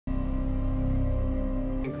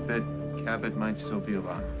that Cabot might still be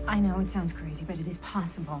alive? I know it sounds crazy, but it is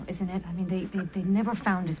possible, isn't it? I mean, they never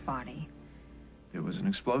found his body. There was an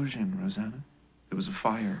explosion, Rosanna. There was a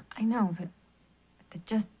fire. I know, but it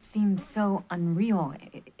just seems so unreal.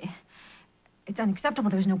 It's unacceptable.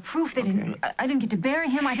 There's no proof. They didn't. I didn't get to bury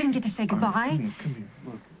him. I didn't get to say goodbye. Right, come here.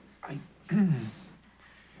 Look,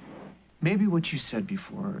 maybe what you said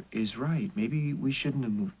before is right. Maybe we shouldn't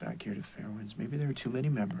have moved back here to Fairwinds. Maybe there are too many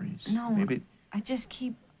memories. No, maybe I just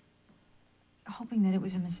keep hoping that it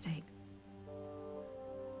was a mistake.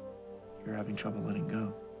 You're having trouble letting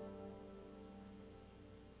go.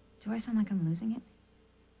 Do I sound like I'm losing it?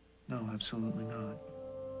 No, absolutely not.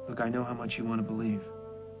 Look, I know how much you want to believe.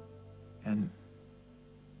 And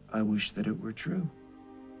I wish that it were true.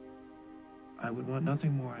 I would want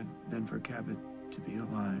nothing more than for Cabot to be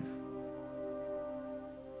alive.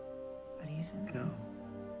 But he isn't. No,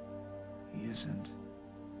 he isn't.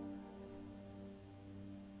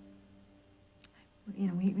 You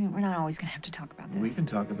know, we're not always going to have to talk about this. We can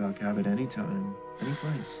talk about Cabot anytime, any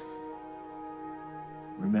place.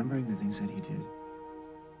 Remembering the things that he did.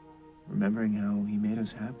 Remembering how he made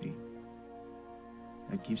us happy.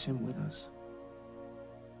 That keeps him with us.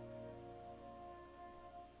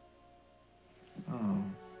 Oh.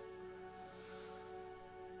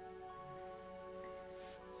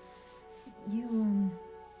 You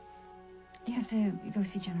have to go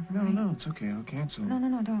see Jennifer, No, right? no, it's okay. I'll cancel.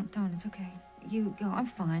 No, don't. It's okay. You go. I'm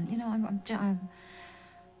fine. You know, I'm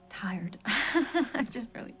tired. I'm just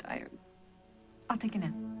really tired. I'll take a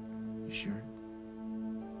nap. You sure?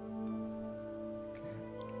 Okay.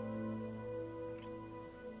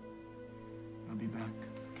 I'll be back.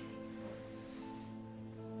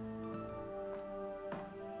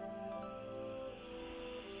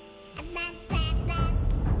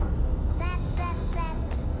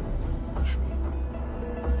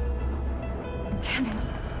 Cabot.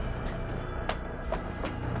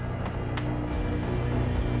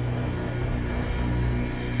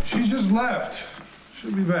 She just left.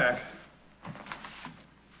 She'll be back.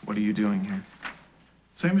 What are you doing here?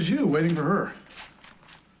 Same as you, waiting for her.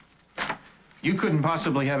 You couldn't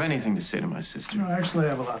possibly have anything to say to my sister. No, actually, I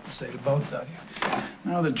have a lot to say to both of you.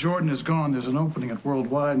 Now that Jordan is gone, there's an opening at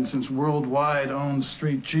Worldwide, and since Worldwide owns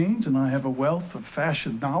Street Jeans, and I have a wealth of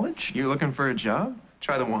fashion knowledge... You looking for a job?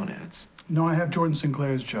 Try the want ads. No, I have Jordan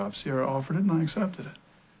Sinclair's job. Sierra offered it, and I accepted it.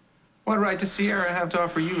 What right does Sierra have to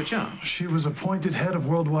offer you a job? She was appointed head of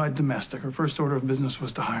Worldwide Domestic. Her first order of business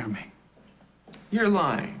was to hire me. You're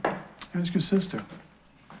lying. Ask your sister.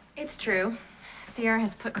 It's true. Sierra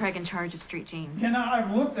has put Craig in charge of Street Jeans. You know,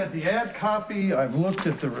 I've looked at the ad copy, I've looked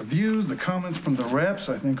at the reviews, the comments from the reps.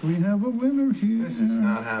 I think we have a winner here. This is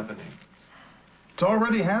not happening. It's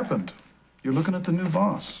already happened. You're looking at the new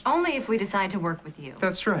boss. Only if we decide to work with you.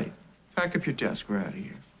 That's right. Pack up your desk. We're out of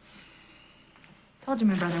here. Told you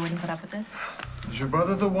my brother wouldn't put up with this. Is your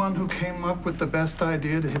brother the one who came up with the best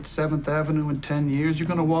idea to hit 7th Avenue in 10 years? You're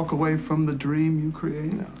going to walk away from the dream you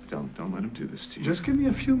created? No, don't let him do this to you. Just give me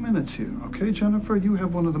a few minutes here, okay, Jennifer? You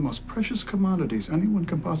have one of the most precious commodities anyone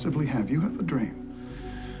can possibly have. You have a dream.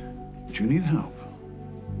 But you need help.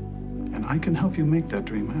 And I can help you make that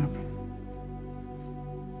dream happen.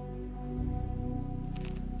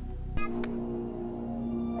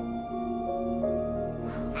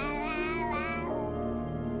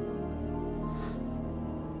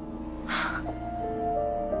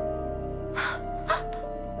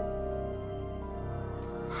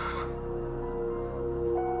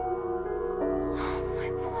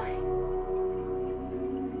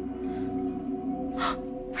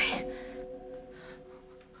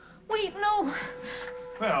 Wait, no.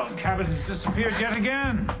 Well, Cabot has disappeared yet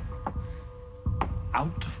again.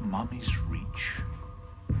 Out of Mommy's reach.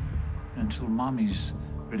 Until Mommy's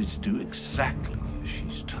ready to do exactly as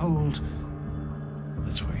she's told,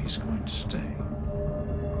 that's where he's going to stay.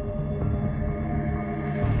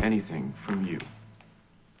 Anything from you.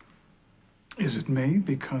 Is it me?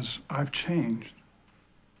 Because I've changed.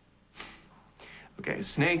 Okay, a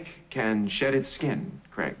snake can shed its skin,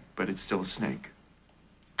 Craig, but it's still a snake.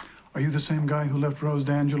 Are you the same guy who left Rose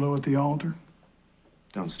D'Angelo at the altar?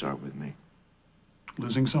 Don't start with me.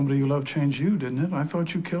 Losing somebody you love changed you, didn't it? I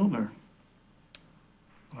thought you killed her.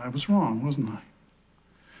 But I was wrong, wasn't I?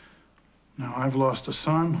 Now, I've lost a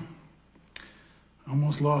son.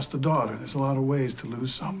 Almost lost a daughter. There's a lot of ways to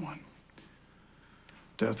lose someone.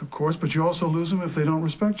 Death, of course, but you also lose them if they don't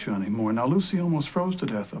respect you anymore. Now, Lucy almost froze to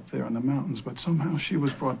death up there in the mountains, but somehow she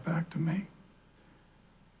was brought back to me.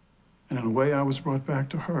 And in a way, I was brought back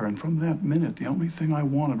to her. And from that minute, the only thing I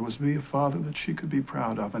wanted was to be a father that she could be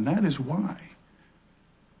proud of. And that is why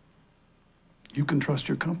you can trust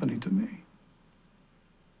your company to me.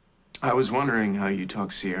 I was wondering how you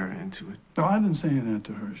talked Sierra into it. Oh, I didn't say any of that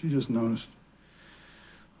to her. She just noticed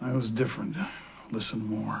I was different. Listened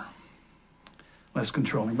more. Less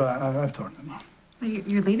controlling, but I've talked enough.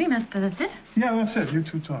 You're leaving? That's it? Yeah, that's it. You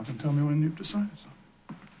two talk and tell me when you've decided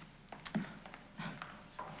so.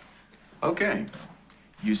 Okay.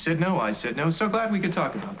 You said no, I said no. So glad we could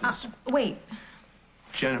talk about this. Wait.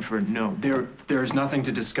 Jennifer, no. There's nothing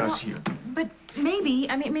to discuss here. But maybe,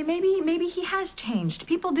 maybe he has changed.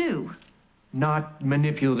 People do. Not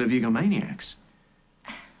manipulative egomaniacs.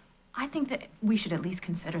 I think that we should at least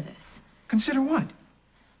consider this. Consider what?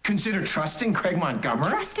 Consider trusting Craig Montgomery?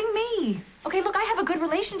 Trusting me. Okay, look, I have a good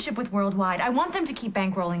relationship with Worldwide. I want them to keep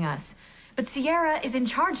bankrolling us. But Sierra is in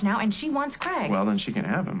charge now, and she wants Craig. Well, then she can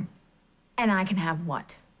have him. And I can have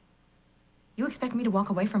what? You expect me to walk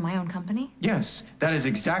away from my own company? Yes, that is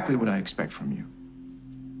exactly what I expect from you.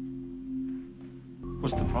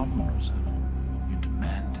 What's the problem, Rosanna? You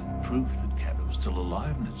demanded proof that Cabot was still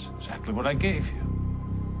alive, and it's exactly what I gave you.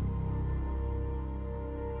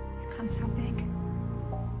 He's gotten so big.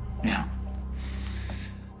 Yeah.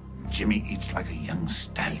 Jimmy eats like a young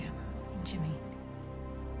stallion. Jimmy.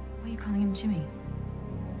 Why are you calling him Jimmy?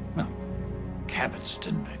 Well, Cabot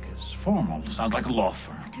Stenbeck is formal. Sounds like a law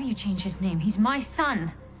firm. Why don't you change his name? He's my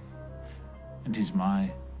son. And he's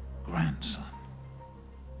my grandson.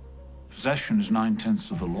 Possession is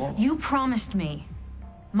 9/10 of the law. You promised me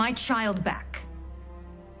my child back.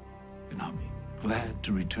 And I'll be glad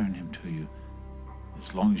to return him to you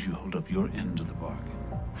as long as you hold up your end of the bargain.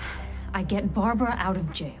 I get Barbara out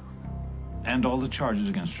of jail. And all the charges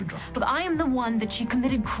against her dropped. Look, I am the one that she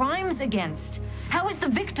committed crimes against. How is the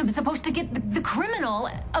victim supposed to get the criminal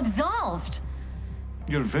absolved?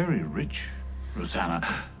 You're very rich, Rosanna.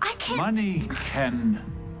 I can't... Money can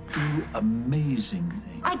do amazing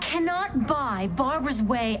things. I cannot buy Barbara's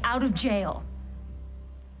way out of jail.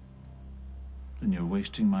 Then you're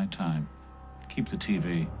wasting my time. Keep the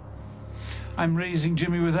TV. I'm raising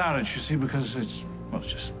Jimmy without it, you see, because it's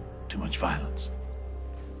just too much violence.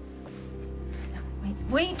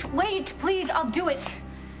 Wait, please, I'll do it.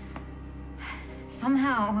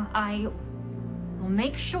 Somehow, I will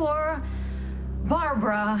make sure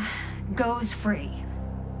Barbara goes free.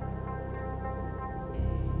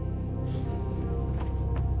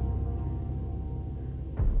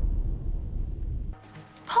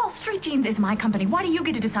 Paul, Street Jeans is my company. Why do you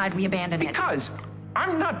get to decide we abandon it? Because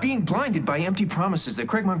I'm not being blinded by empty promises that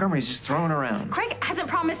Craig Montgomery's just throwing around. Craig hasn't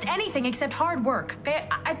promised anything except hard work. Okay?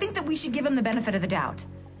 I think that we should give him the benefit of the doubt.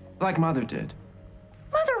 Like Mother did.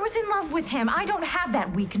 Mother was in love with him. I don't have that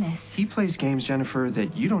weakness. He plays games, Jennifer,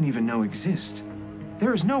 that you don't even know exist.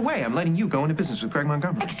 There is no way I'm letting you go into business with Craig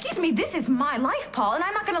Montgomery. Excuse me, this is my life, Paul, and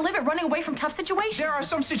I'm not going to live it running away from tough situations. There are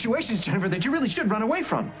some situations, Jennifer, that you really should run away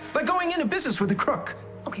from. Like going into business with a crook.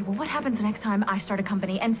 Okay, well, what happens the next time I start a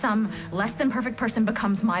company and some less than perfect person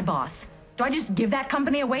becomes my boss? Do I just give that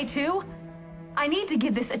company away too? I need to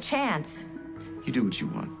give this a chance. You do what you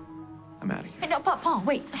want. I'm out of here. Hey, no, Paul,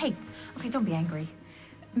 wait, hey. Okay, don't be angry.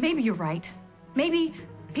 Maybe you're right. Maybe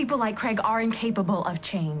people like Craig are incapable of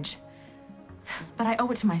change. But I owe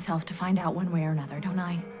it to myself to find out one way or another, don't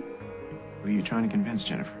I? Who are you trying to convince,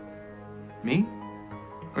 Jennifer? Me?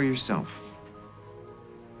 Or yourself?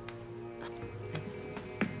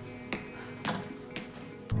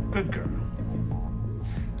 Good girl.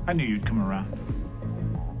 I knew you'd come around.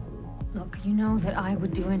 Look, you know that I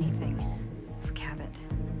would do anything for Cabot,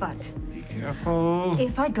 but Be careful.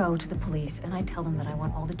 if I go to the police and I tell them that I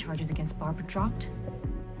want all the charges against Barbara dropped,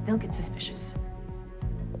 they'll get suspicious.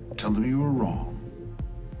 Tell them you were wrong.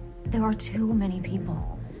 There are too many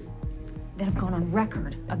people that have gone on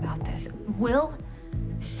record about this. Will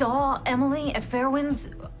saw Emily at Fairwinds.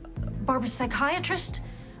 Barbara's psychiatrist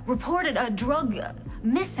reported a drug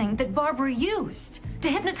missing that Barbara used to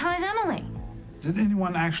hypnotize Emily. Did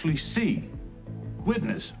anyone actually see,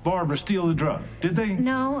 witness Barbara steal the drug? Did they?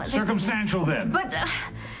 No. they Circumstantial then. didn't. But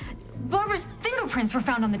Barbara's fingerprints were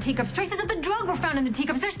found on the teacups. Traces of the drug were found in the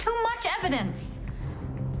teacups. There's too much evidence.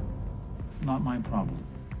 Not my problem.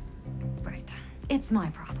 Right. It's my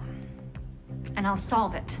problem. And I'll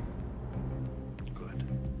solve it. Good.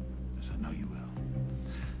 As I know you will.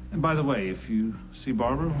 And by the way, if you see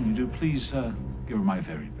Barbara, when you do, please give her my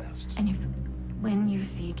very best. And when you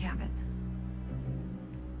see Cabot,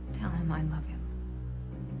 tell him I love him.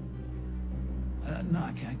 No,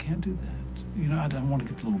 I can't do that. You know, I don't want to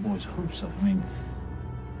get the little boy's hopes up. I mean,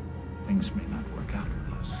 things may not work out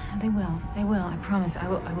with us. They will, I promise. I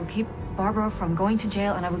will keep Barbara from going to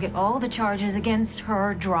jail, and I will get all the charges against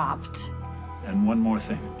her dropped. And one more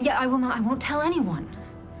thing. Yeah, I won't tell anyone.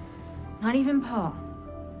 Not even Paul.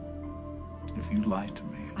 If you lie to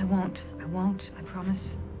me, I won't. I won't. I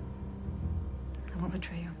promise. I won't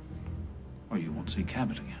betray you. or you won't see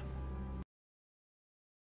Cabot again.